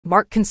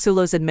Mark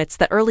Consuelos admits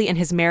that early in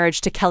his marriage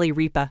to Kelly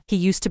Ripa, he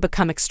used to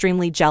become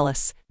extremely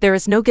jealous. There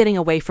is no getting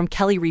away from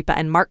Kelly Ripa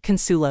and Mark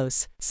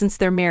Consuelos. Since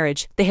their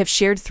marriage, they have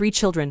shared 3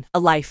 children, a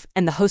life,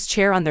 and the host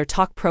chair on their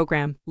talk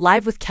program,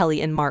 Live with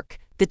Kelly and Mark.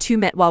 The two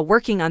met while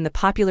working on the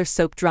popular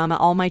soap drama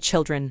All My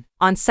Children.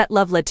 On-set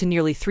love led to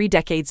nearly 3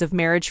 decades of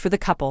marriage for the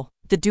couple.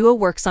 The duo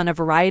works on a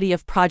variety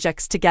of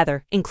projects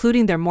together,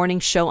 including their morning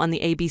show on the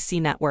ABC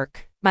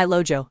network.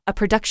 Milojo, a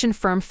production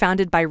firm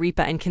founded by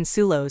Ripa and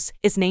Consuelos,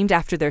 is named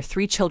after their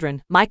 3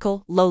 children,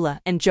 Michael, Lola,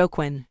 and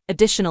Joaquin.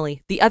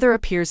 Additionally, the other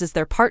appears as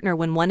their partner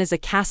when one is a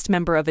cast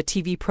member of a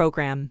TV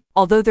program.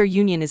 Although their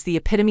union is the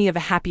epitome of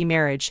a happy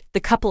marriage, the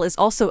couple is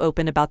also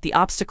open about the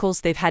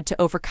obstacles they've had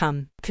to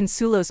overcome.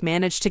 Consuelos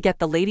managed to get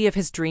the lady of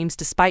his dreams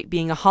despite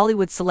being a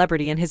Hollywood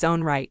celebrity in his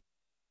own right.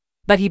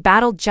 But he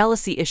battled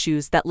jealousy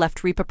issues that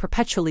left Ripa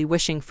perpetually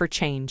wishing for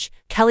change.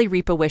 Kelly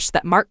Ripa wished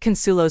that Mark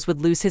Consuelos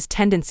would lose his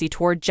tendency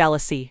toward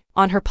jealousy.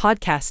 On her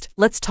podcast,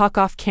 Let's Talk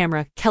Off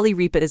Camera, Kelly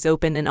Ripa is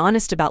open and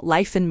honest about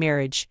life and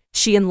marriage.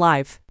 She and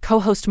Live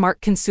co-host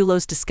Mark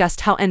Consuelos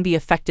discussed how envy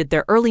affected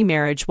their early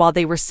marriage while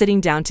they were sitting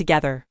down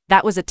together.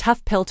 That was a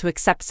tough pill to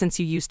accept since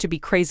you used to be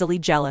crazily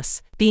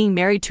jealous. Being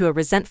married to a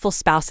resentful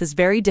spouse is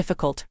very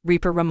difficult,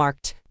 Ripa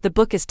remarked. The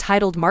book is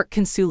titled Mark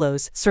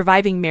Consuelos,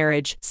 Surviving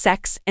Marriage,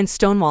 Sex, and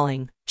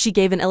Stonewalling. She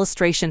gave an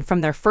illustration from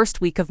their first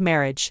week of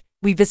marriage.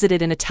 We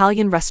visited an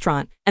Italian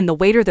restaurant, and the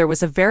waiter there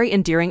was a very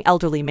endearing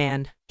elderly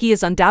man. He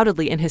is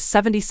undoubtedly in his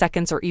 70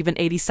 seconds or even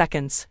 80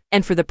 seconds.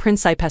 And for the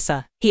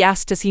principessa, he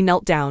asked as he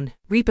knelt down.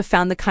 Ripa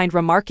found the kind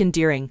remark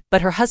endearing,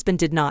 but her husband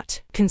did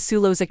not.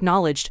 Consuelos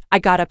acknowledged, I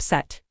got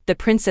upset. The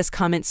princess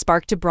comment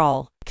sparked a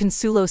brawl.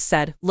 Consuelos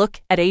said,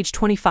 look, at age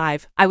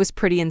 25, I was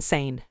pretty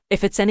insane.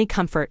 If it's any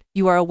comfort,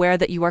 you are aware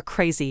that you are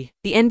crazy.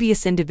 The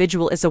envious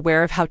individual is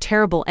aware of how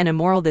terrible and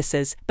immoral this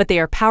is, but they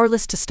are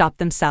powerless to stop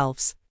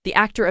themselves. The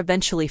actor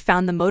eventually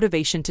found the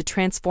motivation to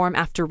transform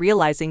after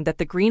realizing that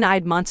the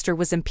green-eyed monster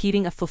was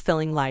impeding a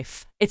fulfilling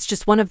life. It's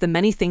just one of the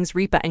many things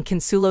Ripa and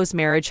Consuelos'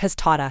 marriage has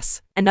taught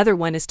us. Another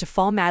one is to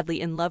fall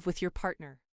madly in love with your partner.